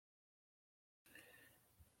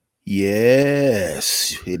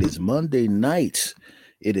Yes, it is Monday night.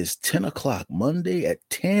 It is 10 o'clock, Monday at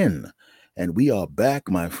 10. And we are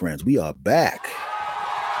back, my friends. We are back.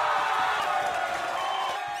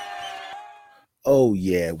 Oh,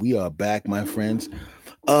 yeah, we are back, my friends.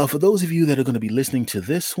 For those of you that are going to be listening to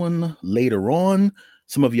this one later on,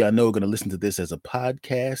 some of you I know are going to listen to this as a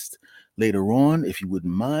podcast later on. If you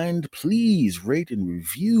wouldn't mind, please rate and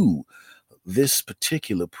review this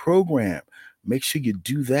particular program. Make sure you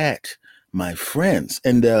do that, my friends.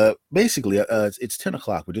 And basically, it's 10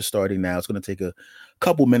 o'clock. We're just starting now. It's going to take a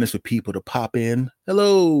couple minutes for people to pop in.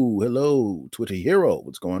 Hello, Twitter hero.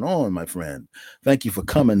 What's going on, my friend? Thank you for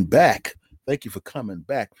coming back. Thank you for coming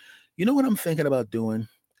back. You know what I'm thinking about doing?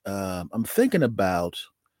 I'm thinking about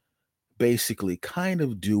basically kind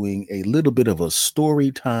of doing a little bit of a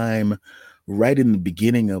story time right in the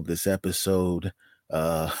beginning of this episode.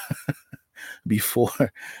 Uh, before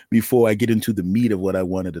before I get into the meat of what I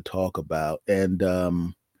wanted to talk about. And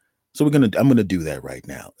so I'm gonna do that right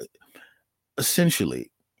now. Essentially,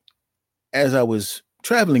 as I was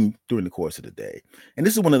traveling during the course of the day, and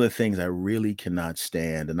this is one of the things I really cannot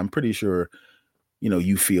stand, and I'm pretty sure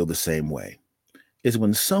you feel the same way, is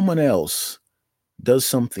when someone else does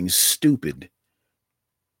something stupid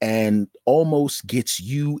and almost gets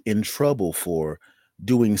you in trouble for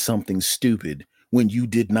doing something stupid when you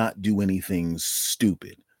did not do anything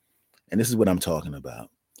stupid. And this is what I'm talking about.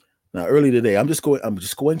 Now, early today, I'm just going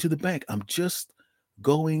to the bank. I'm just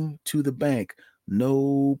going to the bank.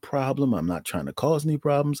 No problem. I'm not trying to cause any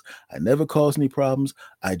problems. I never cause any problems.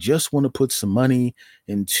 I just want to put some money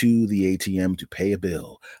into the ATM to pay a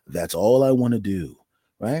bill. That's all I want to do.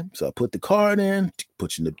 Right. So I put the card in,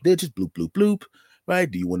 put in the digits, bloop, bloop, bloop.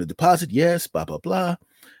 Right. Do you want to deposit? Yes, blah, blah, blah.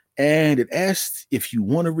 And it asks if you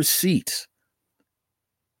want a receipt.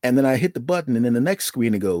 And then I hit the button, and then the next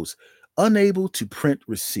screen it goes, unable to print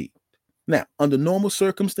receipt. Now, under normal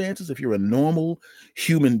circumstances, if you're a normal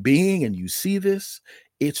human being and you see this,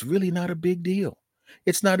 it's really not a big deal.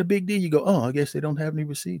 It's not a big deal. You go, oh, I guess they don't have any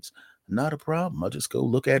receipts. Not a problem. I'll just go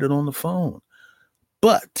look at it on the phone.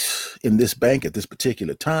 But in this bank at this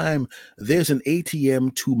particular time, there's an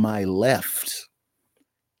ATM to my left.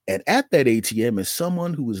 And at that ATM is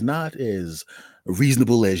someone who is not as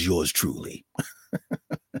reasonable as yours truly.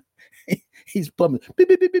 He's pumping. Beep,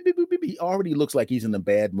 beep, beep, beep, beep, beep. He already looks like he's in a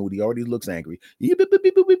bad mood. He already looks angry. Let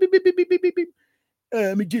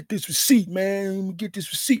me get this receipt, man. Let me get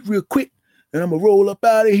this receipt real quick. And I'm going to roll up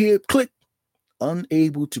out of here. Click.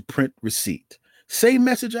 Unable to print receipt. Same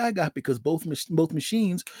message I got because both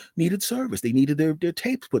machines needed service. They needed their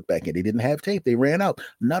tapes put back in. They didn't have tape. They ran out.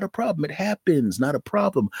 Not a problem. It happens. Not a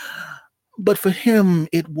problem. But for him,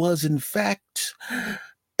 it was, in fact,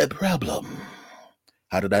 a problem.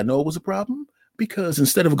 How did I know it was a problem? Because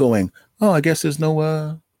instead of going, oh, I guess there's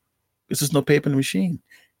no paper in the machine,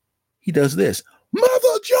 he does this.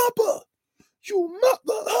 Mother jumper! You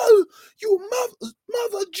mother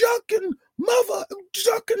jucking, mother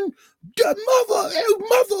sucking,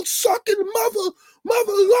 mother sucking, mother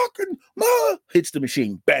locking, mother hits the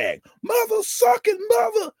machine, bang, mother sucking,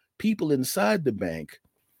 mother. People inside the bank.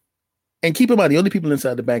 And keep in mind, the only people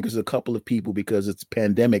inside the bank is a couple of people because it's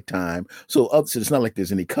pandemic time. So it's not like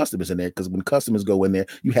there's any customers in there because when customers go in there,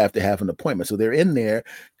 you have to have an appointment. So they're in there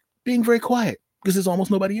being very quiet because there's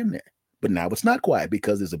almost nobody in there. But now it's not quiet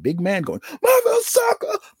because there's a big man going, mother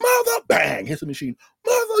sucker, mother bang, hits the machine,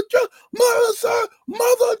 mother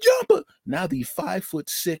jumper. Now the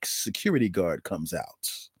 5'6" security guard comes out.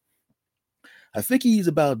 I think he's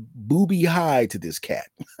about booby high to this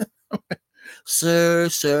cat. Sir,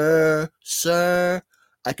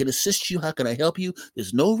 I can assist you. How can I help you?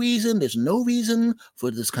 There's no reason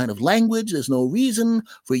for this kind of language. There's no reason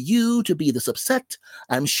for you to be this upset.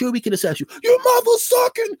 I'm sure we can assist you. You mother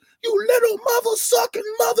sucking, you little mother sucking,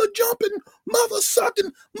 mother jumping, mother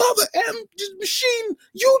sucking, mother machine.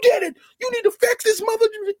 You did it. You need to fix this mother.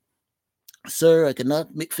 Sir, I cannot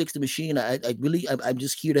fix the machine. I'm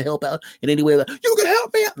just here to help out in any way. You can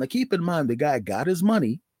help me out. Now keep in mind, the guy got his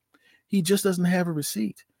money. He just doesn't have a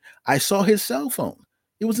receipt. I saw his cell phone.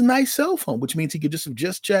 It was a nice cell phone, which means he could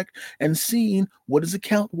just check and seen what his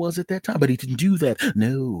account was at that time. But he didn't do that.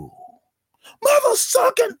 No. Mother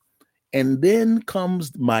sucking. And then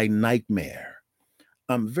comes my nightmare.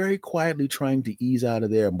 I'm very quietly trying to ease out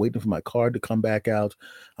of there. I'm waiting for my card to come back out.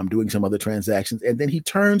 I'm doing some other transactions. And then he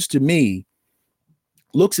turns to me,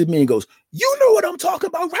 looks at me and goes, you know what I'm talking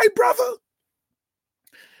about, right, brother?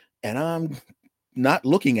 And I'm not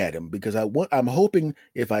looking at him because I'm hoping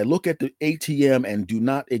if I look at the ATM and do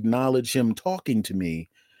not acknowledge him talking to me,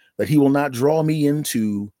 that he will not draw me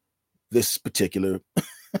into this particular.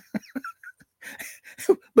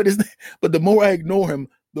 but it's but the more I ignore him,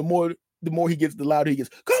 the more he gets, the louder he gets.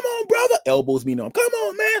 Come on, brother. Elbows me on. Come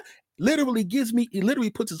on, man. He literally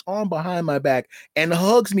puts his arm behind my back and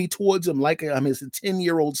hugs me towards him like I'm his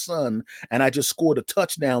 10-year-old son. And I just scored a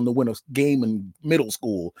touchdown to win a game in middle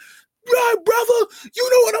school. Right, brother, you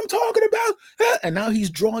know what I'm talking about. And now he's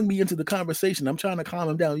drawing me into the conversation. I'm trying to calm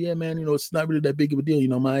him down. Yeah, man, it's not really that big of a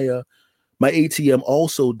deal. My ATM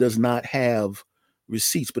also does not have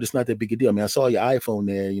receipts, but it's not that big a deal. I mean, I saw your iPhone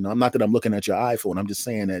there. I'm not that I'm looking at your iPhone. I'm just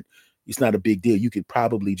saying that it's not a big deal. You could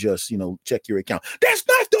probably just, check your account. That's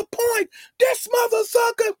not the point. This mother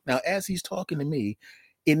sucker. Now, as he's talking to me,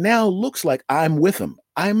 it now looks like I'm with him.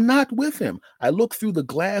 I'm not with him. I look through the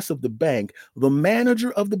glass of the bank. The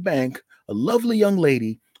manager of the bank, a lovely young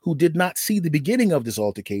lady who did not see the beginning of this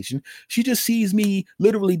altercation. She just sees me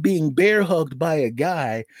literally being bear hugged by a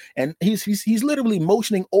guy, and he's literally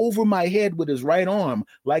motioning over my head with his right arm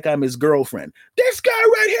like I'm his girlfriend. This guy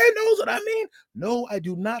right here knows what I mean. No, I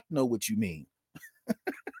do not know what you mean.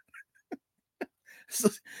 So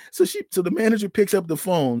the manager picks up the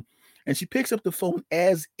phone, and she picks up the phone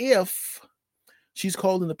as if she's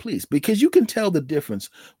calling the police, because you can tell the difference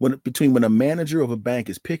between when a manager of a bank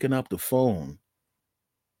is picking up the phone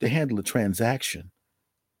to handle a transaction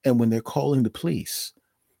and when they're calling the police.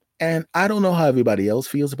 And I don't know how everybody else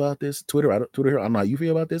feels about this. Twitter, I don't know how you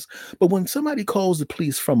feel about this, but when somebody calls the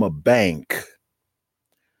police from a bank,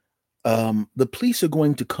 the police are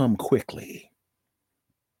going to come quickly.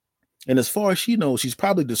 And as far as she knows, she's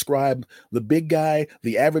probably described the big guy,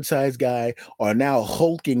 the average size guy, are now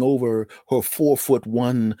hulking over her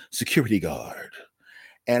 4'1" security guard.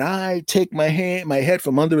 And I take my head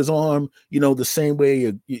from under his arm, the same way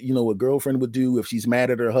a girlfriend would do if she's mad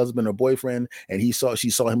at her husband or boyfriend, and she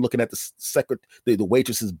saw him looking at the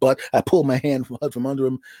waitress's butt. I pull my hand from under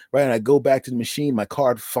him, right, and I go back to the machine. My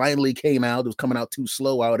card finally came out. It was coming out too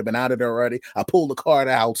slow. I would have been out of there already. I pulled the card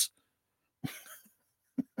out.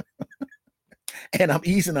 And I'm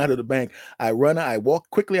easing out of the bank. I walk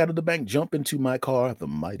quickly out of the bank, jump into my car, the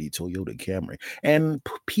mighty Toyota Camry, and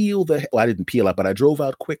I didn't peel out, but I drove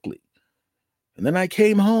out quickly. And then I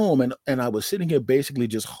came home, and I was sitting here basically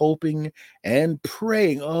just hoping and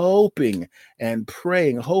praying, hoping and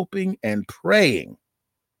praying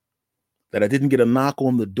that I didn't get a knock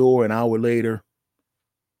on the door an hour later.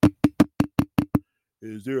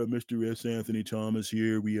 Is there a Mr. S. Anthony Thomas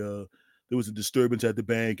here? There was a disturbance at the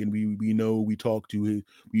bank, and we talked to him.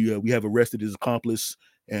 We have arrested his accomplice,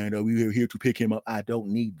 and we are here to pick him up. I don't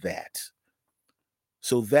need that.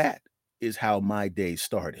 So that is how my day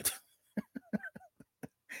started.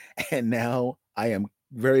 And now I am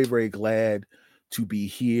very, very glad to be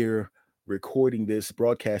here recording this,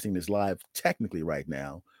 broadcasting this live technically right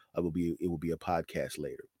now. It will be a podcast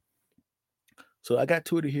later. So I got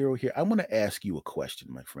Twitter Hero here. I want to ask you a question,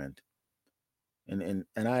 my friend. And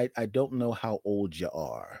I don't know how old you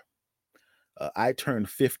are. I turn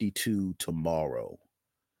 52 tomorrow.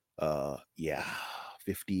 Yeah,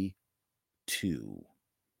 52.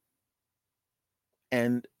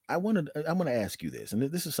 And I want to ask you this, and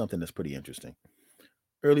this is something that's pretty interesting.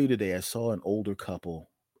 Earlier today, I saw an older couple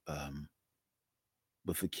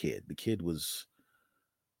with a kid. The kid was,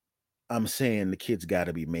 I'm saying the kid's got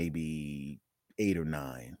to be maybe 8 or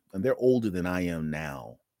 9, and they're older than I am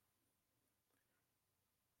now.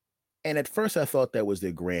 And at first, I thought that was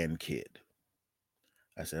their grandkid.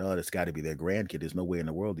 I said, "Oh, that's got to be their grandkid. There's no way in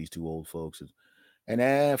the world these two old folks." And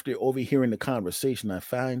after overhearing the conversation, I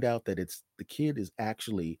find out that the kid is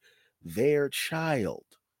actually their child.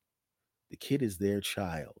 The kid is their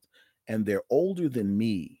child, and they're older than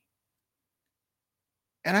me.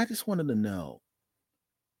 And I just wanted to know,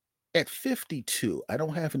 at 52, I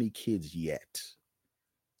don't have any kids yet.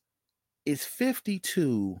 Is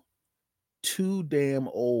 52 too damn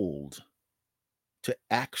old to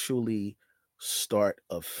actually start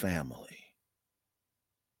a family?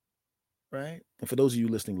 Right? And for those of you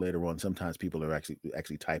listening later on, sometimes people are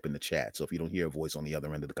actually typing the chat. So if you don't hear a voice on the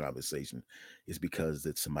other end of the conversation, it's because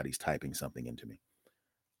that somebody's typing something into me.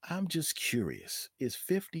 I'm just curious. Is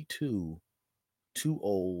 52 too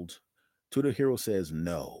old? Twitter Hero says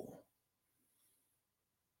no.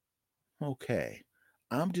 Okay.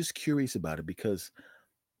 I'm just curious about it because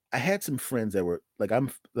I had some friends that were like I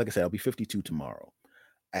said, I'll be 52 tomorrow.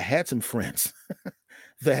 I had some friends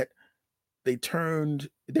that they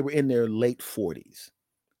were in their late 40s.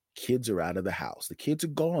 Kids are out of the house. The kids are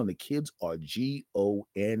gone. The kids are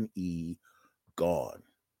GONE, gone,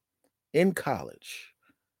 in college.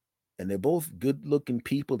 And they're both good-looking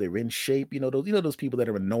people. They're in shape. Those people that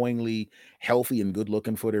are annoyingly healthy and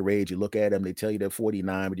good-looking for their age. You look at them, they tell you they're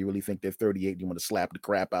 49, but you really think they're 38. You want to slap the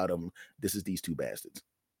crap out of them. This is these two bastards.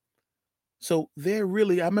 So they're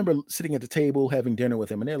really, I remember sitting at the table having dinner with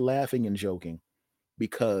them, and they're laughing and joking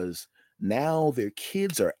because now their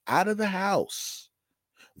kids are out of the house.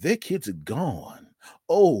 Their kids are gone.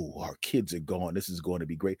 Oh, our kids are gone. This is going to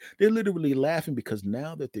be great. They're literally laughing because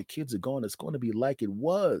now that their kids are gone, it's going to be like it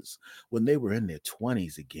was when they were in their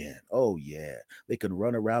 20s again. Oh, yeah. They can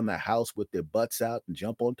run around the house with their butts out and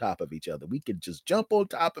jump on top of each other. We can just jump on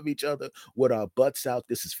top of each other with our butts out.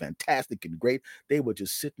 This is fantastic and great. They were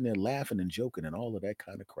just sitting there laughing and joking and all of that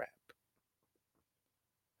kind of crap.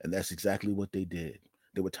 And that's exactly what they did.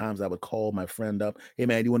 There were times I would call my friend up. Hey,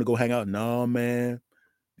 man, you want to go hang out? No, man.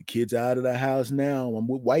 The kid's out of the house now. I'm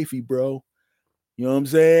with wifey, bro. You know what I'm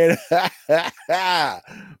saying?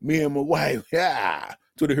 Me and my wife. Yeah.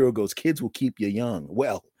 So the hero goes, kids will keep you young.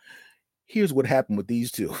 Well, here's what happened with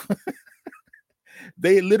these two.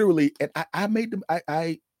 They literally, and I made them,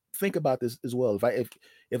 I think about this as well.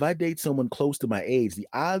 If I date someone close to my age, the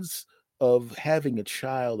odds of having a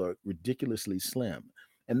child are ridiculously slim.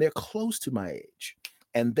 And they're close to my age.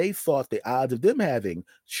 And they thought the odds of them having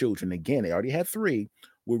children, again, they already had three,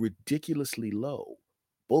 were ridiculously low,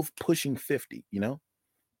 both pushing 50, you know?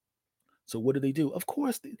 So what do? Of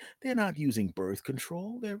course, they're not using birth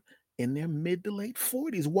control. They're in their mid to late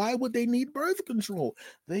 40s. Why would they need birth control?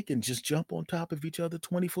 They can just jump on top of each other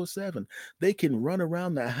 24/7. They can run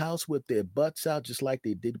around the house with their butts out just like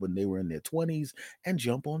they did when they were in their 20s and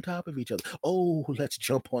jump on top of each other. Oh, let's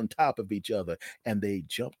jump on top of each other. And they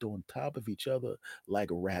jumped on top of each other like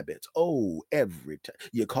rabbits. Oh, every time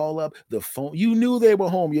you call up the phone, you knew they were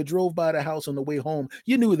home. You drove by the house on the way home.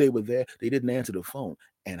 You knew they were there. They didn't answer the phone.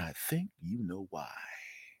 And I think you know why.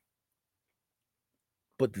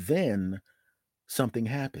 But then something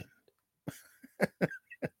happened,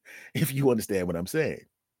 if you understand what I'm saying.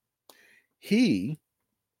 He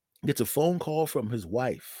gets a phone call from his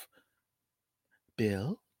wife.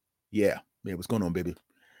 Bill? Yeah. Yeah, what's going on, baby?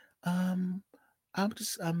 Um, I'm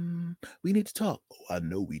just we need to talk. Oh, I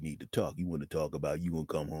know we need to talk. You want to talk about you gonna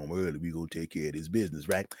come home early, we gonna take care of this business,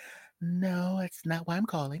 right? No, that's not why I'm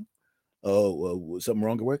calling. Oh, well, was something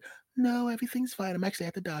wrong at work? No, everything's fine. I'm actually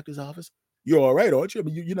at the doctor's office. You're all right, aren't you? I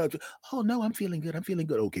mean, you're not. Oh no, I'm feeling good. I'm feeling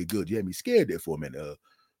good. Okay, good. You had me scared there for a minute.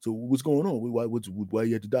 So what's going on? Why are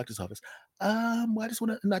you at the doctor's office? Well, I just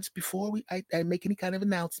want to not just before I make any kind of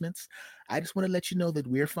announcements. I just want to let you know that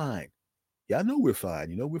we're fine. Yeah, I know we're fine.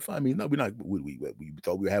 You know, we're fine. I mean, no, we're not. We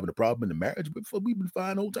thought we were having a problem in the marriage, but we've been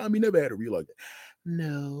fine the whole time. We never had a real like that.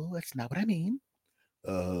 No, that's not what I mean.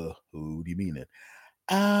 Who do you mean then?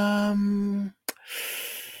 Um,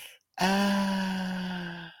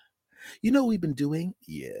 ah, you know what we've been doing?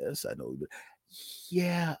 Yes, I know.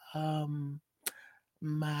 Yeah,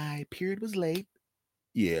 my period was late.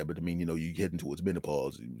 Yeah, but I mean, you're heading towards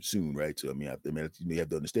menopause soon, right? So I mean, you have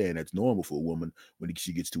to understand that's normal for a woman when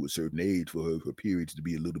she gets to a certain age for her periods to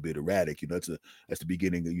be a little bit erratic. That's the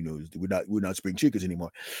beginning. We're not spring chickens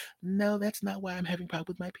anymore. No, that's not why I'm having problems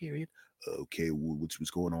with my period. Okay,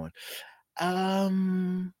 what's going on?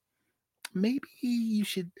 Um, maybe you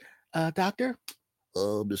should, doctor.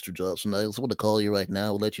 Mr. Johnson, I just want to call you right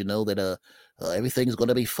now, let you know that everything's going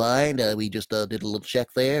to be fine. We just did a little check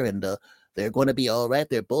there, and they're going to be all right.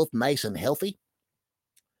 They're both nice and healthy.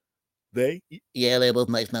 They? Yeah, they're both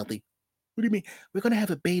nice and healthy. What do you mean? We're going to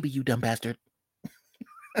have a baby, you dumb bastard.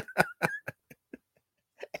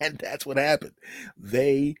 And that's what happened.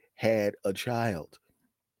 They had a child,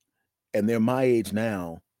 and they're my age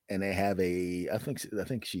now, and they have I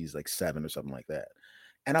think she's like 7 or something like that.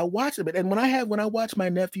 And I watch them, and when I watch my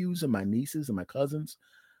nephews and my nieces and my cousins,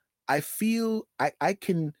 I feel I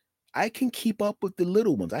can keep up with the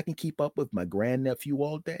little ones. I can keep up with my grandnephew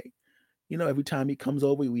all day. Every time he comes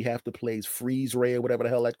over, we have to play freeze ray or whatever the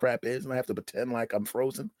hell that crap is, and I have to pretend like I'm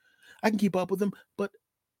frozen. I can keep up with him, but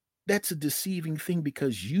that's a deceiving thing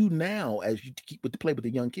because you now, as you keep with the play with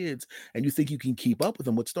the young kids, and you think you can keep up with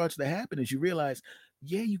them, what starts to happen is you realize,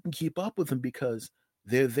 yeah, you can keep up with them because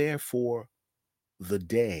they're there for the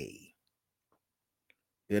day.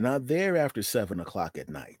 They're not there after 7 o'clock at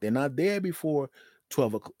night. They're not there before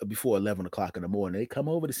 11 o'clock in the morning. They come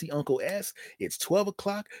over to see Uncle S. It's 12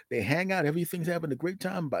 o'clock. They hang out. Everything's having a great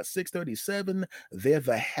time. About 6:37, they're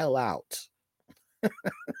the hell out,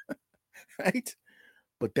 right?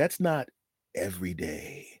 But that's not every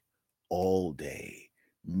day, all day,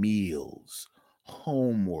 meals,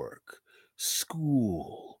 homework,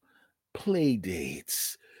 school, play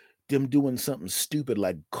dates, them doing something stupid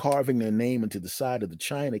like carving their name into the side of the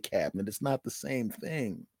china cabinet. It's not the same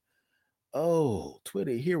thing. Oh,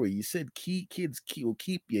 Twitter hero, you said kids will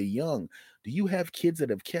keep you young. Do you have kids that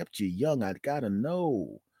have kept you young? I gotta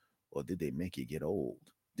know. Or did they make you get old?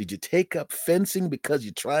 Did you take up fencing because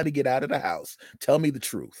you're trying to get out of the house? Tell me the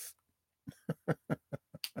truth.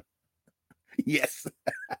 Yes.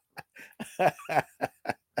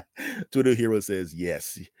 Twitter Hero says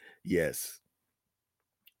yes. Yes.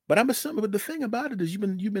 But I'm assuming, but the thing about it is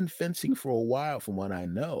you've been fencing for a while from what I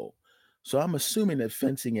know. So I'm assuming that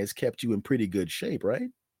fencing has kept you in pretty good shape, right?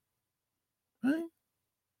 Right?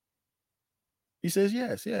 He says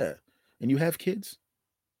yes, yeah. And you have kids?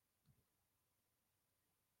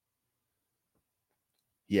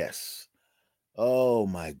 Yes. Oh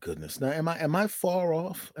my goodness. Now am I far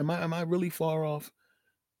off? Am I really far off?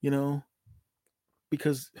 You know,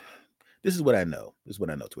 because this is what I know. This is what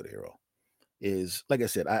I know, Twitter Hero. Is like I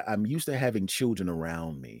said, I'm used to having children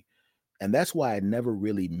around me. And that's why I never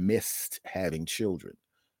really missed having children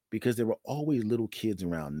because there were always little kids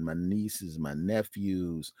around, my nieces, my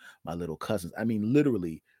nephews, my little cousins. I mean,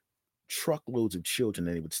 literally truckloads of children,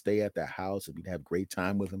 and they would stay at the house and we'd have great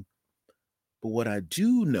time with them. But what I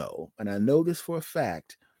do know, and I know this for a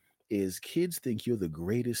fact, is kids think you're the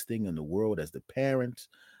greatest thing in the world as the parent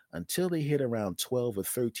until they hit around 12 or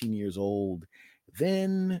 13 years old.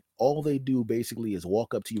 Then all they do basically is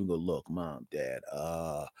walk up to you and go, "Look, mom, dad,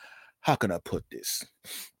 how can I put this?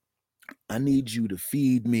 I need you to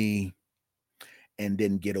feed me and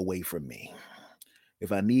then get away from me.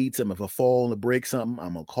 If I need something, if I fall or break something,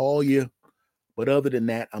 I'm gonna call you. But other than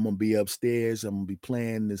that, I'm gonna be upstairs. I'm gonna be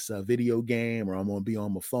playing this video game, or I'm gonna be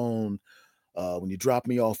on my phone. When you drop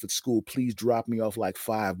me off at school, please drop me off like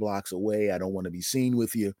 5 blocks away. I don't want to be seen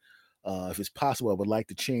with you. If it's possible, I would like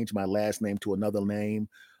to change my last name to another name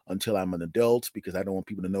until I'm an adult because I don't want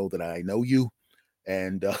people to know that I know you."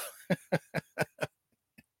 And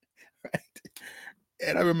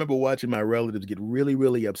And I remember watching my relatives get really,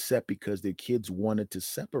 really upset because their kids wanted to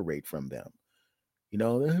separate from them. He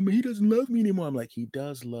doesn't love me anymore. I'm like, he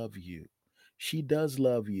does love you. She does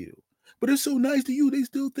love you. But it's so nice to you. They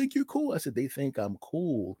still think you're cool. I said, they think I'm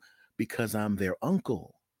cool because I'm their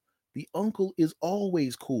uncle. The uncle is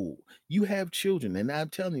always cool. You have children, and I'm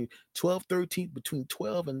telling you, 12, 13, between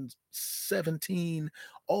 12 and 17,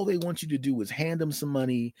 all they want you to do is hand them some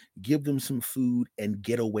money, give them some food, and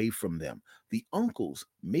get away from them. The uncles,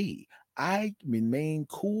 me, I remain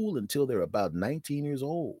cool until they're about 19 years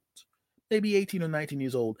old. Maybe 18 or 19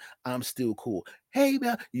 years old, I'm still cool. Hey,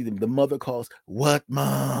 man. The mother calls, "What,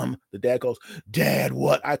 mom?" The dad calls, "Dad,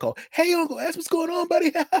 what?" I call, "Hey, uncle, ask what's going on,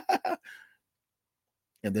 buddy."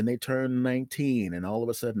 And then they turn 19 and all of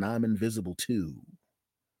a sudden I'm invisible too,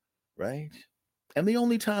 right? And the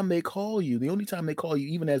only time they call you,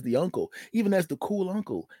 even as the uncle, even as the cool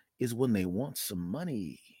uncle, is when they want some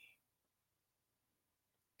money.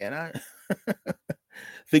 And I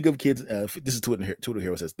think of kids. This is Twitter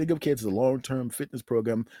Hero says, think of kids as a long-term fitness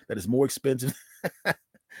program that is more expensive.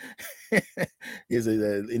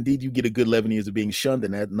 Indeed, you get a good 11 years of being shunned,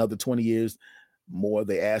 and add another 20 years more.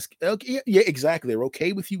 They ask, okay, yeah, exactly. They're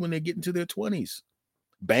okay with you when they get into their 20s.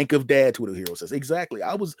 Bank of dad, Twitter Hero says. Exactly.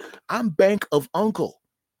 I'm bank of uncle.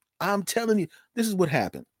 I'm telling you, this is what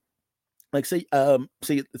happened. Like say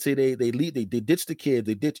they leave, they ditch the kid,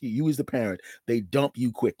 they ditch you as the parent, they dump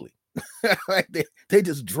you quickly. Right? They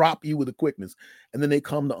just drop you with a quickness, and then they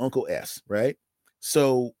come to Uncle S, right?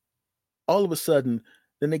 So all of a sudden,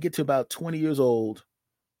 then they get to about 20 years old.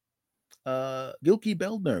 Gilkey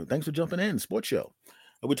Beldner, thanks for jumping in, sports show.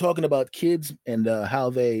 We're talking about kids and how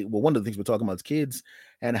one of the things we're talking about is kids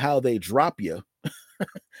and how they drop you,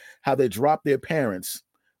 how they drop their parents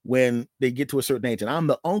when they get to a certain age. And I'm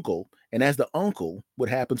the uncle. And as the uncle, what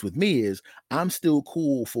happens with me is I'm still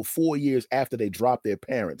cool for 4 years after they drop their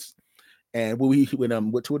parents. And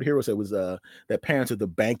what Twitter Hero said was that parents are the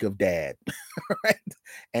bank of dad, right?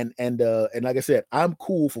 And like I said, I'm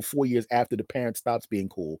cool for 4 years after the parent stops being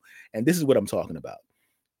cool. And this is what I'm talking about.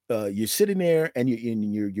 You're sitting there and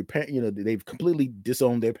your parent, they've completely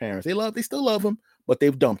disowned their parents. They still love them, but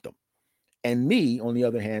they've dumped them. And me, on the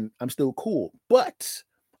other hand, I'm still cool. But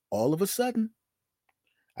all of a sudden,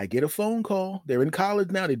 I get a phone call. They're in college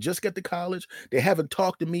now. They just got to college. They haven't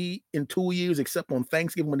talked to me in 2 years, except on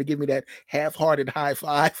Thanksgiving when they give me that half-hearted high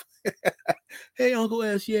five. Hey, Uncle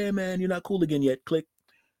S, yeah, man, you're not cool again yet. Click.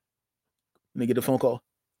 And they get the phone call.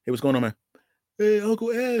 Hey, what's going on, man? Hey,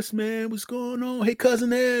 Uncle S, man, what's going on? Hey,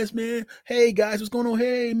 Cousin S, man. Hey, guys, what's going on?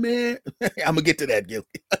 Hey, man. I'm going to get to that, Gil.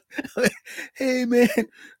 Hey, man.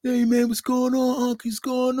 Hey, man, what's going on, Uncle? What's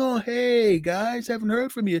going on? Hey, guys, haven't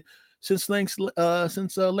heard from you since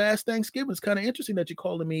last Thanksgiving. It's kind of interesting that you're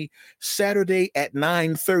calling me Saturday at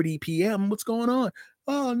 9:30 p.m. What's going on?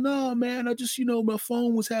 Oh, no, man. I just, my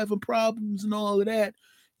phone was having problems and all of that,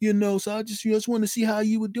 so I just want to see how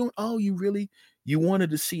you were doing. Oh, you really? You wanted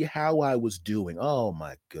to see how I was doing. Oh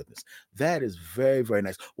my goodness. That is very, very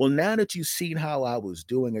nice. Well, now that you've seen how I was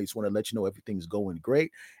doing, I just want to let you know everything's going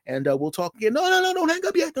great. And we'll talk again. No, no, no, don't hang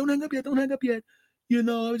up yet. Don't hang up yet. Don't hang up yet. I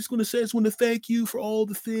just want to say, I just want to thank you for all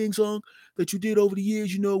the things that you did over the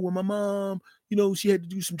years. When my mom, she had to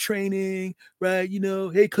do some training, right?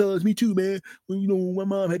 Hey, cuz, me too, man. When my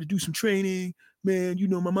mom had to do some training, man,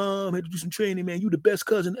 my mom had to do some training, man. You the best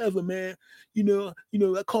cousin ever, man.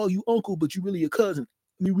 I call you uncle, but you really a cousin.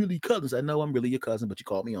 We really cousins. I know I'm really your cousin, but you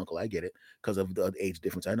call me uncle. I get it because of the age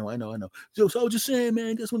difference. I know. So I was just saying,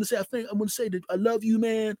 man. Just want to say, I want to say that I love you,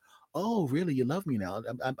 man. Oh, really? You love me now?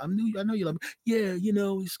 I'm new. I know you love me. Yeah,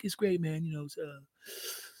 it's great, man. It's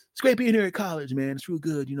great being here at college, man. It's real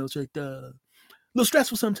good. It's like little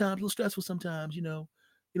stressful sometimes. A little stressful sometimes.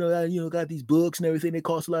 Got these books and everything. They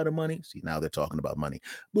cost a lot of money. See, now they're talking about money.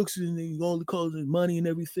 Books and they only cost money and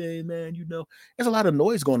everything, man. There's a lot of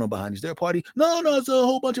noise going on behind you. Is there a party? No, it's a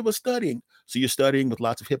whole bunch of us studying. So you're studying with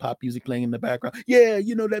lots of hip hop music playing in the background. Yeah,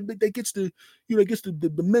 that gets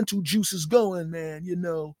the mental juices going, man.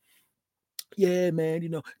 Yeah, man.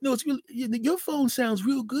 No, it's really your phone sounds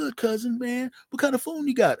real good, cousin, man. What kind of phone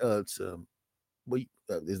you got? It's Well,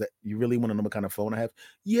 is that you really want to know what kind of phone I have?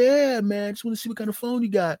 Yeah, man. Just want to see what kind of phone you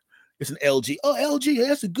got. It's an LG. Oh, LG.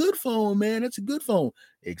 That's a good phone, man. That's a good phone.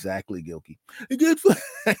 Exactly, Gilkey. A good phone.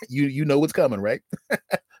 you know what's coming, right?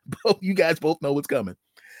 You guys both know what's coming.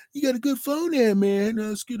 You got a good phone there, man.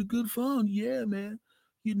 Let's get a good phone. Yeah, man.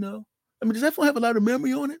 Does that phone have a lot of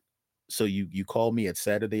memory on it? So you called me at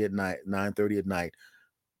Saturday at night, 9:30 at night,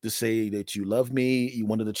 to say that you love me, you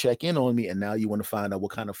wanted to check in on me, and now you want to find out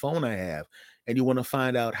what kind of phone I have, and you want to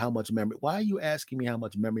find out how much memory. Why are you asking me how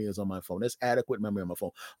much memory is on my phone? That's adequate memory on my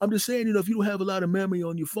phone. I'm just saying, if you don't have a lot of memory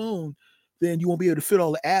on your phone, then you won't be able to fit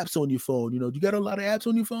all the apps on your phone. You got a lot of apps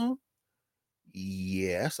on your phone?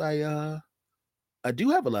 Yes, I do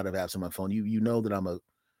have a lot of apps on my phone. You know that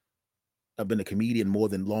I've been a comedian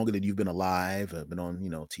longer than you've been alive. I've been on,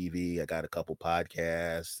 TV. I got a couple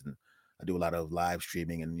podcasts and I do a lot of live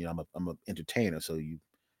streaming and I'm an entertainer. So you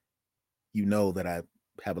know that I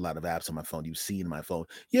have a lot of apps on my phone. You've seen my phone.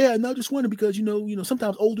 Yeah, no, just wondering because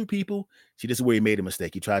sometimes older people see this is where he made a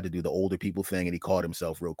mistake. He tried to do the older people thing and he caught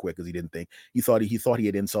himself real quick because he didn't think he thought he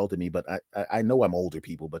had insulted me, but I know I'm older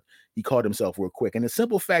people, but he caught himself real quick. And the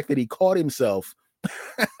simple fact that he caught himself,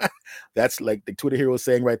 that's like the Twitter hero is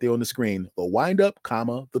saying right there on the screen, the wind up,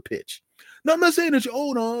 comma, the pitch. No, I'm not saying that you're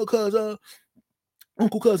old on because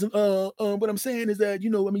uncle cousin. What I'm saying is that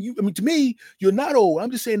to me, you're not old.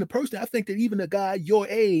 I'm just saying the person. I think that even a guy your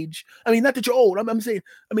age. Not that you're old. I'm saying.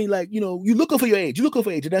 You looking for your age. You looking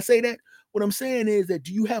for age. Did I say that? What I'm saying is that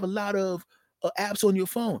do you have a lot of apps on your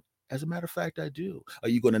phone? As a matter of fact, I do. Are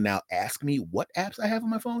you going to now ask me what apps I have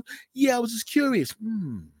on my phone? Yeah, I was just curious.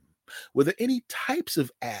 Were there any types of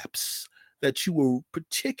apps that you were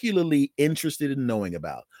particularly interested in knowing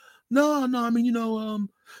about? No, no. You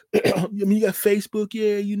got Facebook,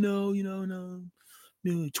 yeah, no,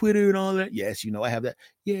 Twitter and all that. Yes, I have that.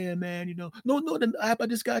 Yeah, man, no, the app I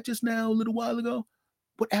just got just now a little while ago.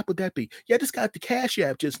 What app would that be? Yeah, I just got the Cash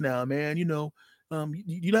App just now, man. You know how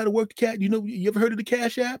to work the cat. You ever heard of the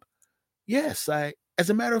Cash App? Yes, as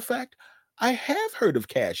a matter of fact, I have heard of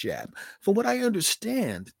Cash App. From what I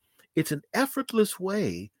understand, it's an effortless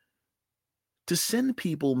way to send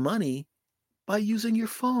people money by using your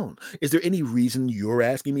phone. Is there any reason you're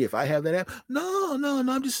asking me if I have that app? No, no,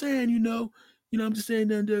 no. I'm just saying, I'm just saying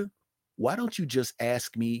that why don't you just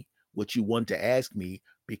ask me what you want to ask me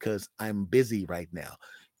because I'm busy right now.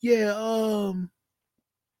 Yeah,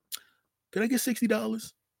 can I get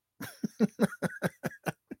 $60?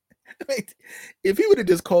 If he would have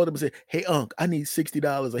just called him and said, "Hey, Unc, I need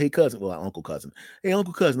 $60," or "Hey, cousin," well, Uncle cousin, "Hey,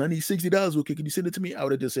 Uncle cousin, I need $60 real quick. Can you send it to me?" I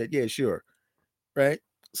would have just said, "Yeah, sure." Right.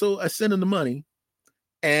 So I sent him the money,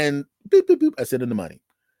 and boop, boop, boop, I sent him the money.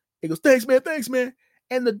 He goes, "Thanks, man. Thanks, man."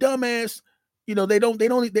 And the dumbass,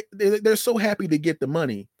 they're so happy to get the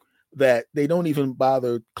money that they don't even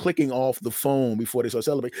bother clicking off the phone before they start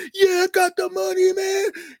celebrating. Yeah, I got the money,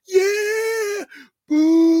 man. Yeah,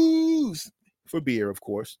 booze for beer, of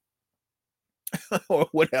course, or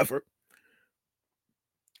whatever.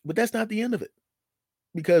 But that's not the end of it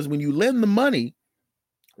because when you lend the money,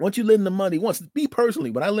 me personally,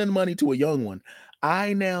 when I lend money to a young one,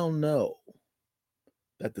 I now know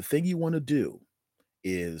that the thing you want to do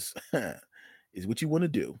is is what you want to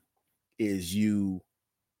do is you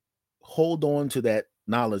hold on to that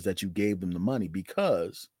knowledge that you gave them the money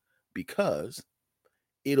because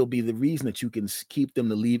it'll be the reason that you can get them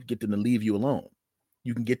to leave you alone.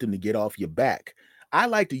 You can get them to get off your back. I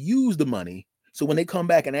like to use the money So when they come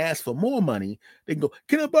back and ask for more money, they can go,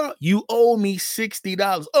 can I borrow? You owe me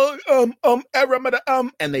 $60. Oh,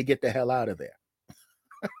 and they get the hell out of there.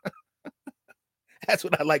 That's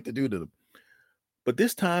what I like to do to them. But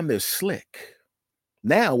this time they're slick.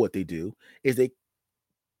 Now what they do is they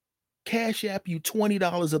cash app you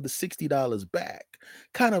 $20 of the $60 back.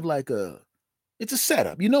 Kind of like it's a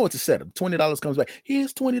setup. You know it's a setup. $20 comes back.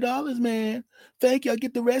 Here's $20, man. Thank you. I'll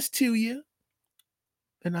get the rest to you.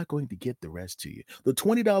 They're not going to get the rest to you. The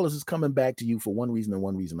 $20 is coming back to you for one reason and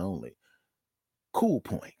one reason only. Cool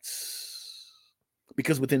points.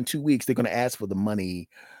 Because within 2 weeks, they're going to ask for the money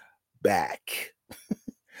back.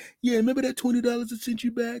 Yeah, remember that $20 I sent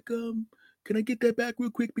you back? Can I get that back real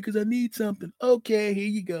quick because I need something? Okay, here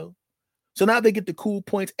you go. So now they get the cool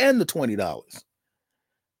points and the $20.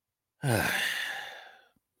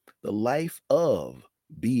 The life of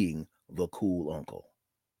being the cool uncle.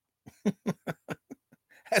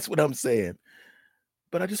 That's what I'm saying.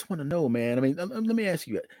 But I just want to know, man. I mean, let me ask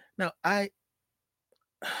you. Now,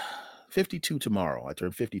 52 tomorrow. I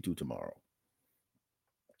turn 52 tomorrow.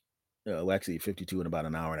 Well, actually, 52 in about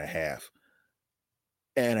an hour and a half.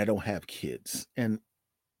 And I don't have kids. And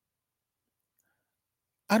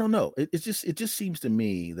I don't know. It just seems to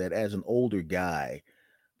me that as an older guy,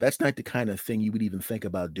 that's not the kind of thing you would even think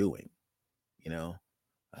about doing. You know,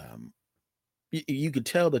 um, you could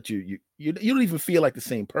tell that you don't even feel like the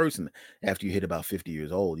same person after you hit about 50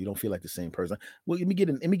 years old. You don't feel like the same person. Well, let me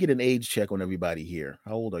get an age check on everybody here.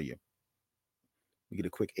 How old are you? We get a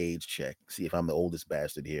quick age check. See if I'm the oldest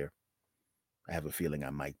bastard here. I have a feeling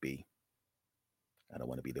I might be. I don't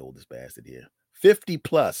want to be the oldest bastard here. 50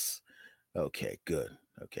 plus. Okay, good.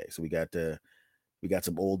 Okay, so we got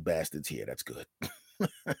some old bastards here. That's good.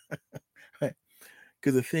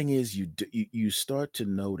 Because the thing is, you start to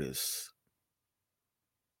notice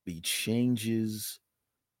the changes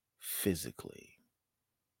physically.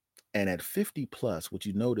 And at 50 plus, what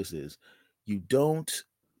you notice is you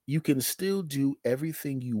can still do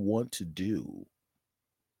everything you want to do.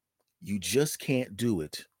 You just can't do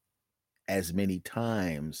it as many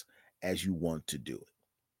times as you want to do it.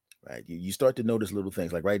 Right? You start to notice little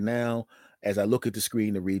things. Like right now, as I look at the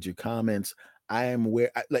screen to read your comments, I am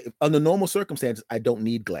aware, like under normal circumstances, I don't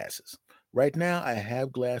need glasses. Right now, I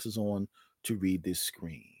have glasses on to read this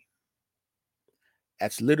screen.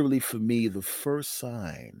 That's literally for me the first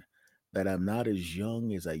sign that I'm not as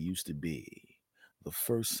young as I used to be. The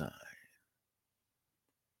first sign.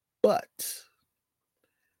 But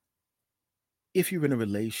if you're in a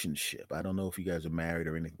relationship, I don't know if you guys are married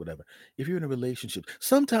or anything, whatever. If you're in a relationship,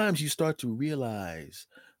 sometimes you start to realize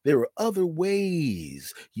there are other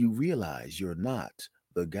ways you realize you're not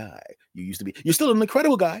the guy you used to be. You're still an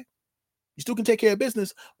incredible guy. You still can take care of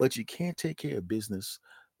business, but you can't take care of business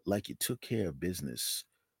like you took care of business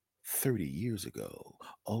 30 years ago.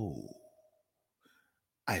 Oh,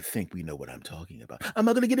 I think we know what I'm talking about. I'm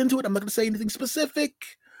not going to get into it. I'm not going to say anything specific.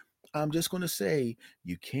 I'm just going to say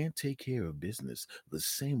you can't take care of business the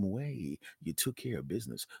same way you took care of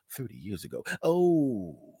business 30 years ago.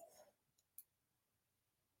 Oh,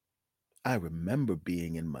 I remember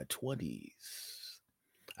being in my 20s.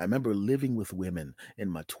 I remember living with women in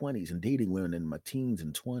my 20s and dating women in my teens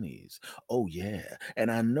and 20s. Oh, yeah. And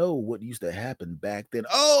I know what used to happen back then.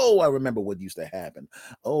 Oh, I remember what used to happen.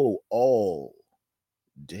 Oh, all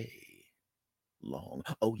day long.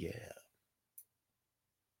 Oh, yeah.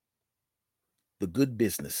 The good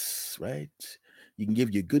business, right? You can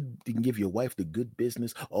give your wife the good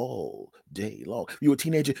business all day long. You're a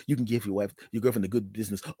teenager, you can give your girlfriend the good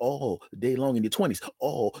business all day long. In your 20s,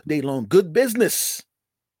 all day long, good business.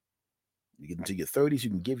 You get into your 30s, you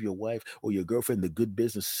can give your wife or your girlfriend the good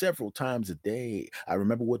business several times a day. I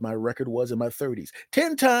remember what my record was in my 30s.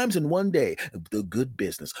 10 times in one day, the good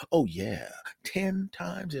business. Oh, yeah. 10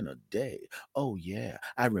 times in a day. Oh, yeah.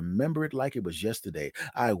 I remember it like it was yesterday.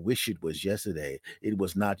 I wish it was yesterday. It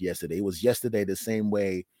was not yesterday. It was yesterday the same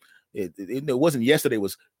way. It wasn't yesterday. It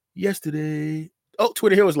was yesterday. Oh,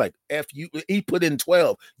 Twitter here was like, he put in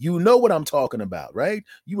 12. You know what I'm talking about, right?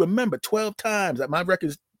 You remember 12 times. My record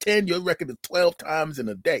is 10, your record is 12 times in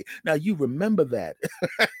a day. Now you remember that,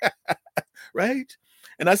 right?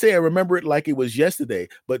 And I say I remember it like it was yesterday,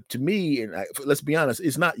 but to me, and let's be honest,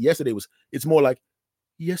 it's not yesterday. It's more like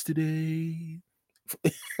yesterday,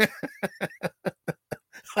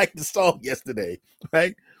 like the song yesterday,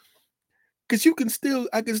 right? Because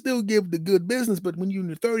I can still give the good business, but when you're in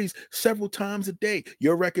your 30s, several times a day,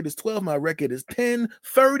 your record is 12, my record is 10,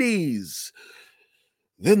 30s.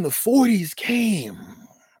 Then the 40s came.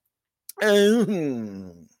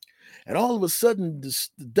 And all of a sudden, the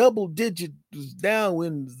double digit was down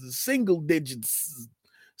when the single digits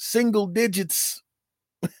single digits.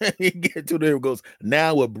 You get to there, it goes,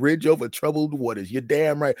 now a bridge over troubled waters. You're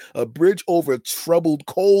damn right. A bridge over troubled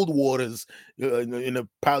cold waters in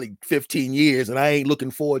probably 15 years, and I ain't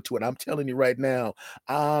looking forward to it. I'm telling you right now,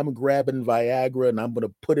 I'm grabbing Viagra and I'm going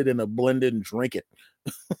to put it in a blender and drink it.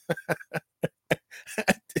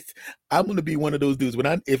 I'm going to be one of those dudes when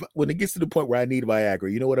it gets to the point where I need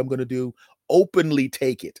Viagra, you know what I'm going to do? Openly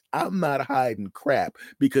take it. I'm not hiding crap,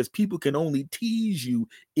 because people can only tease you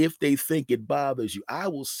if they think it bothers you. I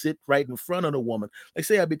will sit right in front of the woman. Like,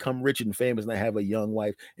 say I become rich and famous and I have a young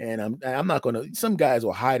wife, and I'm not going to, some guys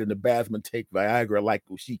will hide in the bathroom and take Viagra like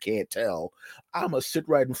she can't tell. I'm going to sit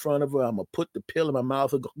right in front of her. I'm going to put the pill in my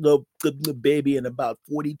mouth and go, baby, in about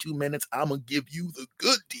 42 minutes, I'm going to give you the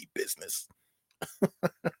good deep business.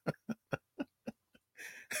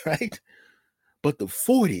 Right? But the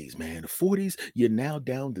 40s, man, the 40s, you're now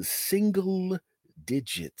down to single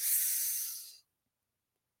digits.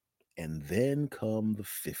 And then come the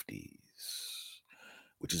 50s,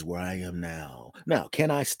 which is where I am now. Now, can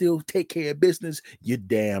I still take care of business? You're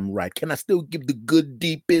damn right. Can I still give the good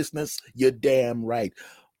deep business? You're damn right.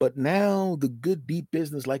 But now the good deep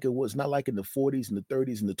business, like it was, not like in the 40s and the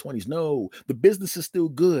 30s and the 20s. No, the business is still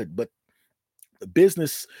good, but the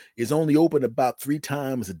business is only open about 3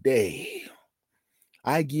 times a day.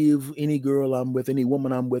 I give any girl I'm with, any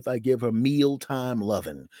woman I'm with, I give her mealtime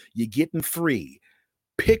loving. You're getting free.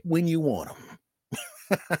 Pick when you want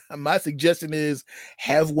them. My suggestion is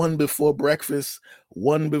have one before breakfast,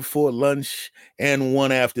 one before lunch, and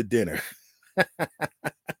one after dinner.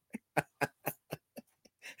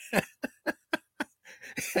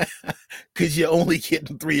 Because you're only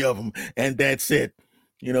getting 3 of them, and that's it.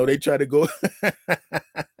 You know, they try to go,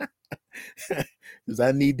 because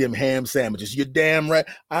I need them ham sandwiches. You're damn right.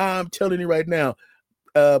 I'm telling you right now,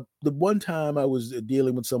 the one time I was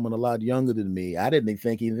dealing with someone a lot younger than me, I didn't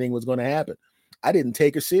think anything was going to happen. I didn't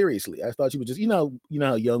take her seriously. I thought she was just, you know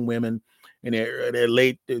how young women in their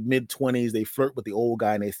late mid 20s, they flirt with the old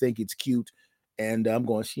guy and they think it's cute. And I'm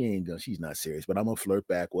going, she's not serious, but I'm gonna flirt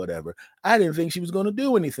back, whatever. I didn't think she was going to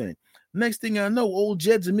do anything. Next thing I know, old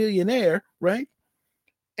Jed's a millionaire, right?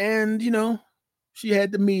 And she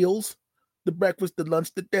had the meals, the breakfast, the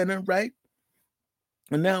lunch, the dinner, right?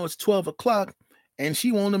 And now it's 12 o'clock and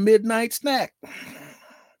she want a midnight snack.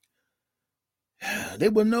 There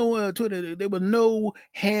were no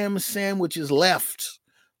ham sandwiches left.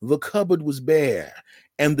 The cupboard was bare,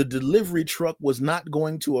 and the delivery truck was not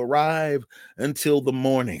going to arrive until the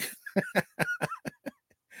morning.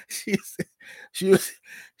 she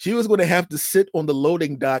was going to have to sit on the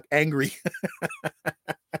loading dock angry.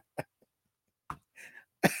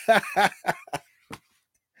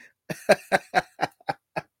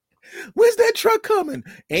 Where's that truck coming?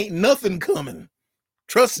 Ain't nothing coming.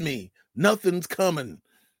 Trust me, nothing's coming.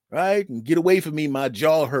 Right? And get away from me. My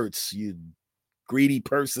jaw hurts, you greedy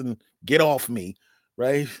person. Get off me.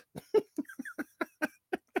 Right?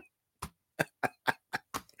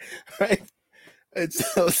 Right? And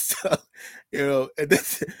so and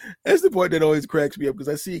that's the part that always cracks me up, because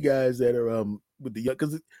I see guys that are with the young,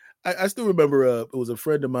 because I still remember it was a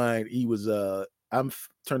friend of mine. He was I'm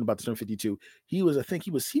turned about to turn 52. I think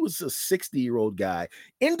he was a 60-year-old guy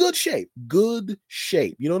in good shape. Good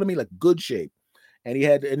shape. You know what I mean? Like good shape. And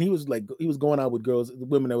he was going out with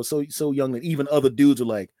women that were so young that even other dudes were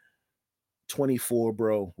like, 24,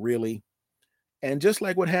 bro, really? And just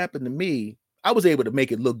like what happened to me, I was able to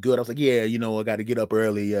make it look good. I was like, yeah, I got to get up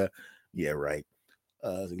early. Yeah, right. I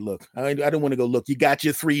was like, look, I don't want to go. Look, you got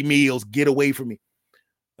your 3 meals. Get away from me.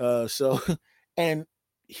 So, and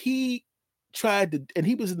he tried to, and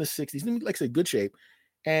he was in the 60s, like I said, good shape.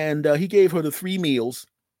 And he gave her the 3 meals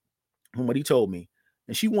from what he told me.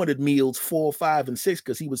 And she wanted meals 4, 5, and 6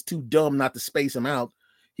 because he was too dumb not to space them out.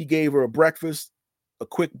 He gave her a breakfast, a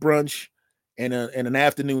quick brunch, and an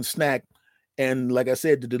afternoon snack. And like I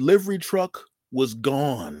said, the delivery truck was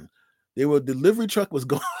gone. Delivery truck was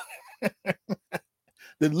gone. The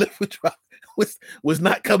delivery truck was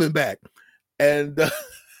not coming back. And the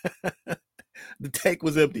tank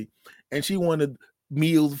was empty. And she wanted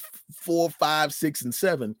meals 4, 5, 6, and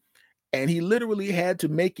 7. And he literally had to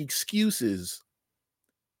make excuses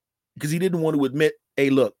because he didn't want to admit,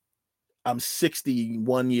 hey, look, I'm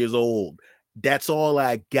 61 years old. That's all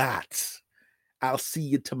I got. I'll see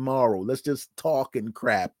you tomorrow. Let's just talk and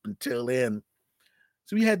crap until then.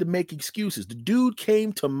 So he had to make excuses. The dude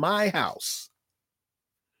came to my house.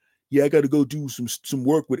 Yeah, I got to go do some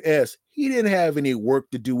work with S. He didn't have any work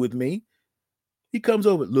to do with me. He comes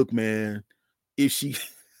over. Look, man, if she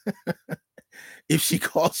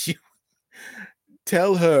calls you,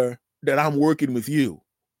 tell her that I'm working with you.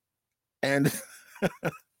 And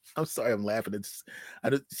I'm sorry, I'm laughing. It's I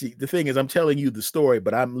don't see the thing is I'm telling you the story,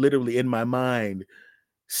 but I'm literally in my mind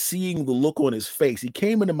seeing the look on his face. He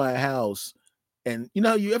came into my house, and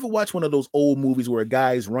you ever watch one of those old movies where a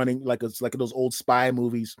guy's running like it's like those old spy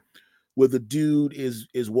movies where the dude is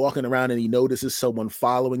walking around and he notices someone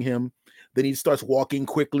following him. Then he starts walking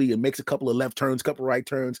quickly and makes a couple of left turns, couple of right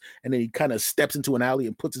turns, and then he kind of steps into an alley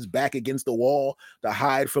and puts his back against the wall to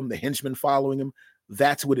hide from the henchmen following him.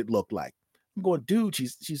 That's what it looked like. I'm going, dude,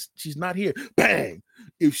 she's not here. Bang!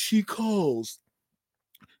 If she calls,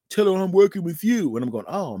 tell her I'm working with you. And I'm going,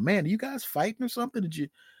 oh man, are you guys fighting or something? Did you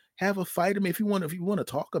have a fight? I mean, if you want to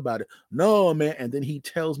talk about it, no, man. And then he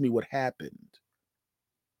tells me what happened.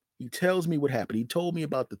 He tells me what happened. He told me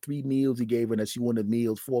about the 3 meals he gave her, and that she wanted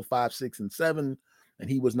meals 4, 5, 6, and 7, and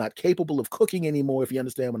he was not capable of cooking anymore, if you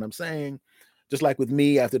understand what I'm saying. Just like with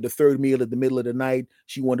me, after the third meal at the middle of the night,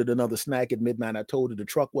 she wanted another snack at midnight. I told her the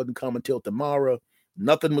truck wasn't coming till tomorrow.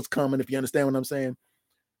 Nothing was coming, if you understand what I'm saying.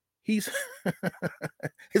 He's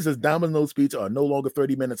his Domino's pizza are no longer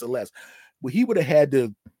 30 minutes or less. Well, he would have had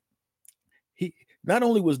to he not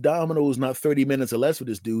only was Domino's not 30 minutes or less for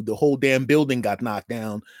this dude, the whole damn building got knocked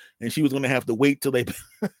down, and she was going to have to wait till they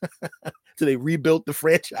till they rebuilt the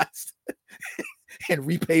franchise and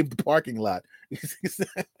repaved the parking lot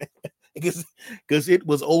because it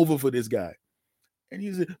was over for this guy. And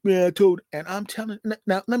he said, "Man, I told," and I'm telling.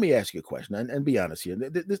 Now, let me ask you a question and be honest here.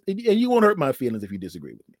 And you won't hurt my feelings if you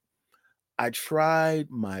disagree with me. I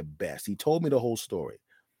tried my best. He told me the whole story.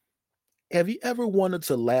 Have you ever wanted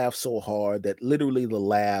to laugh so hard that literally the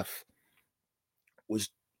laugh was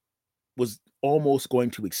was almost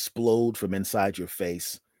going to explode from inside your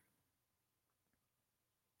face?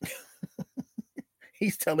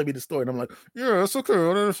 He's telling me the story, and I'm like, "Yeah, it's okay.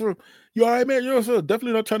 You all right, man? Yeah, sure.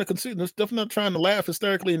 Definitely not trying to concede. Definitely not trying to laugh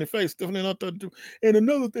hysterically in your face. Definitely not trying to." And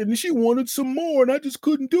another thing, and she wanted some more, and I just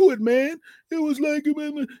couldn't do it, man. It was like,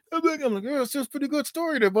 I'm like, "Yeah, it's just a pretty good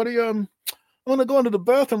story there, buddy. I'm gonna go into the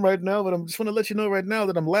bathroom right now, but I'm just gonna let you know right now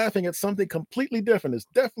that I'm laughing at something completely different. It's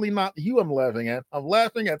definitely not you I'm laughing at. I'm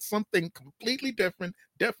laughing at something completely different.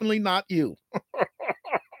 Definitely not you."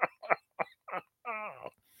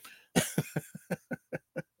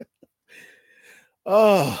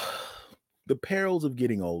 Oh, the perils of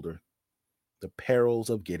getting older. The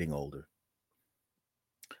perils of getting older.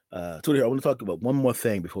 Twitter, I want to talk about one more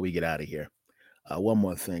thing before we get out of here. One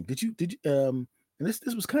more thing. And this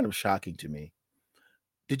was kind of shocking to me.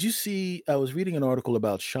 Did you see? I was reading an article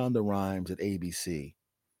about Shonda Rhimes at ABC,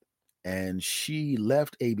 and she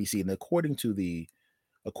left ABC. And according to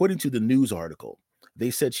the news article,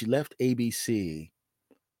 they said she left ABC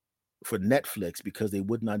for Netflix because they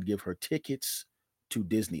would not give her tickets to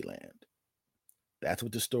Disneyland. That's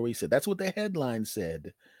what the story said. That's what the headline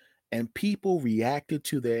said. And people reacted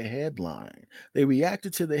to their headline. They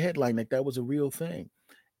reacted to the headline like that was a real thing.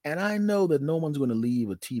 And I know that no one's going to leave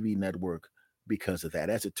a TV network because of that.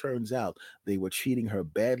 As it turns out, they were treating her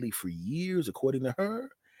badly for years, according to her.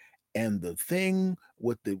 And the thing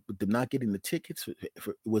with them not getting the tickets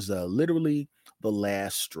was literally the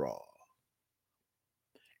last straw.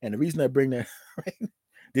 And the reason I bring that, right?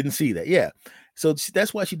 Didn't see that. Yeah. So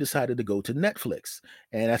that's why she decided to go to Netflix.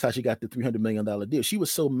 And that's how she got the $300 million deal. She was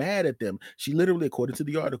so mad at them. She literally, according to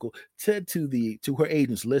the article, said to her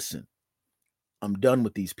agents, listen, I'm done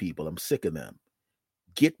with these people. I'm sick of them.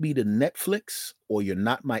 Get me to Netflix or you're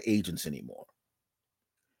not my agents anymore.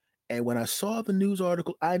 And when I saw the news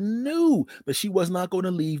article, I knew that she was not going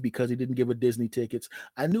to leave because he didn't give her Disney tickets.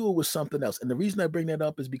 I knew it was something else. And the reason I bring that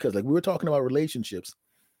up is because, like we were talking about relationships,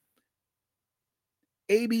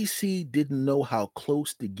 ABC didn't know how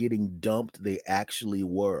close to getting dumped they actually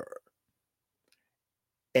were.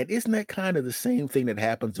 And isn't that kind of the same thing that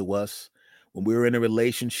happens to us when we're in a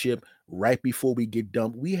relationship right before we get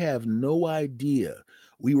dumped? We have no idea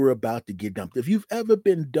we were about to get dumped. If you've ever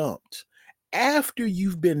been dumped, after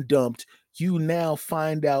you've been dumped, you now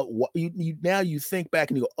find out what you think back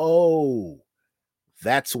and you go, oh,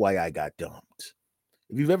 that's why I got dumped.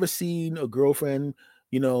 If you've ever seen a girlfriend,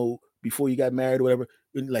 before you got married or whatever,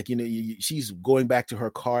 like, she's going back to her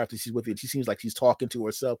car after she's with you, and she seems like she's talking to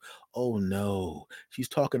herself. Oh no, she's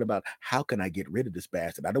talking about how can I get rid of this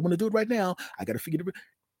bastard? I don't want to do it right now. I got to figure it.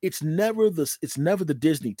 It's never the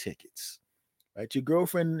Disney tickets. Right? Your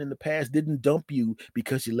girlfriend in the past didn't dump you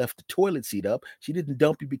because she left the toilet seat up. She didn't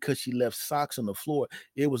dump you because she left socks on the floor.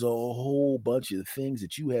 It was a whole bunch of things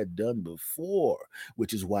that you had done before,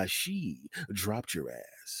 which is why she dropped your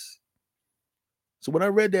ass. So when I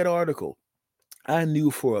read that article, I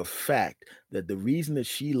knew for a fact that the reason that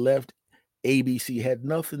she left ABC had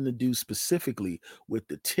nothing to do specifically with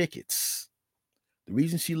the tickets. The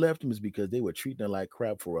reason she left him is because they were treating her like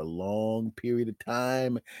crap for a long period of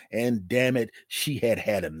time. And damn it, she had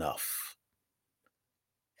had enough.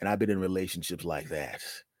 And I've been in relationships like that.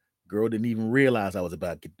 Girl didn't even realize I was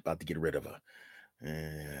about to get rid of her.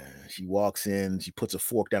 She walks in, she puts a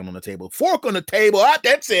fork down on the table. Fork on the table.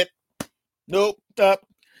 That's it. Nope. Stop.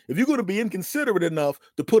 If you're going to be inconsiderate enough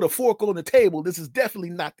to put a fork on the table, this is definitely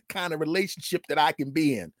not the kind of relationship that I can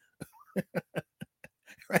be in.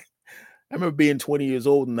 Right? I remember being 20 years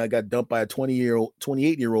old and I got dumped by a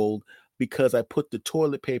 28-year-old because I put the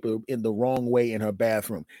toilet paper in the wrong way in her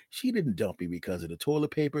bathroom. She didn't dump me because of the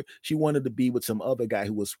toilet paper. She wanted to be with some other guy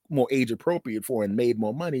who was more age appropriate for her and made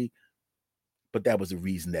more money, but that was the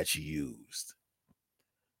reason that she used.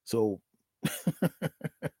 So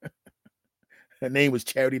her name was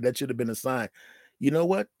Charity. That should have been a sign. You know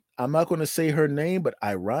what? I'm not going to say her name, but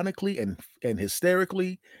ironically and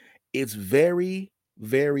hysterically, it's very,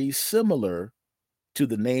 very similar to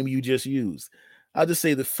the name you just used. I'll just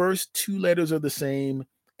say the first two letters are the same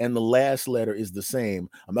and the last letter is the same.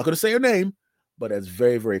 I'm not going to say her name, but that's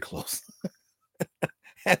very, very close.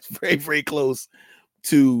 That's very, very close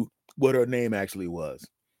to what her name actually was.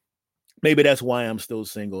 Maybe that's why I'm still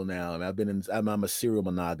single now. I'm a serial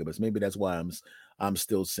monogamous. Maybe that's why I'm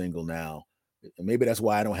still single now. Maybe that's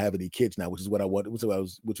why I don't have any kids now, which is what I want,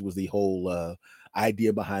 which was the whole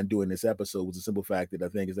idea behind doing this episode, was the simple fact that I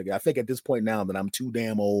think at this point now that I'm too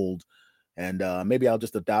damn old, and maybe I'll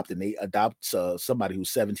just adopt somebody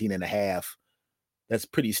who's 17 and a half. That's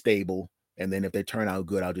pretty stable. And then if they turn out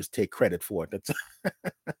good, I'll just take credit for it.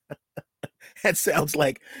 That sounds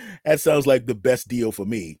like the best deal for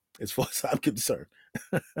me as far as I'm concerned.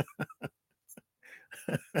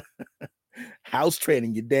 House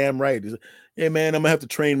training, you're damn right. Hey man, I'm gonna have to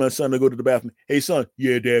train my son to go to the bathroom. Hey son,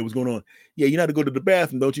 yeah, dad, what's going on? Yeah, you know how to go to the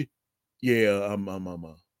bathroom, don't you? Yeah, I'm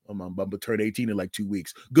gonna turn 18 in like 2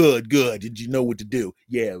 weeks. Good. Did you know what to do?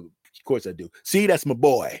 Yeah, of course I do. See, that's my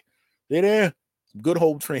boy. See there? Good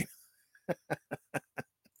whole train.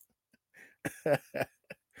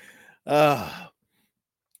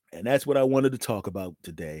 And that's what I wanted to talk about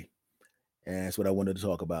today. And that's what I wanted to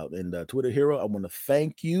talk about. And Twitter Hero, I want to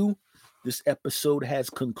thank you. This episode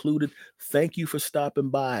has concluded. Thank you for stopping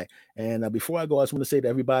by. And before I go, I just want to say to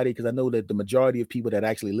everybody, because I know that the majority of people that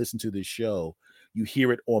actually listen to this show, you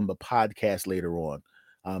hear it on the podcast later on.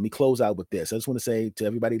 We close out with this. I just want to say to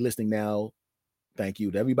everybody listening now, thank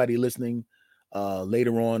you. To everybody listening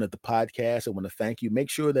later on at the podcast, I want to thank you. Make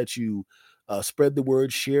sure that you spread the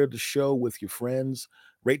word, share the show with your friends,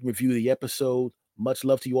 rate and review the episode. Much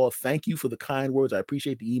love to you all. Thank you for the kind words. I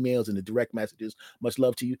appreciate the emails and the direct messages. Much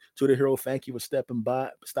love to you. Twitter Hero, thank you for stopping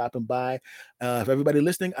by. For everybody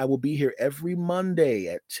listening, I will be here every Monday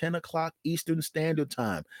at 10 o'clock Eastern Standard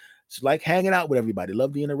Time. It's like hanging out with everybody.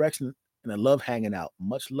 Love the interaction, and I love hanging out.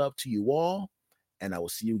 Much love to you all, and I will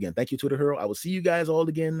see you again. Thank you, Twitter Hero. I will see you guys all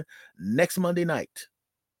again next Monday night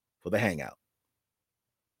for the Hangout.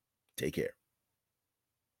 Take care.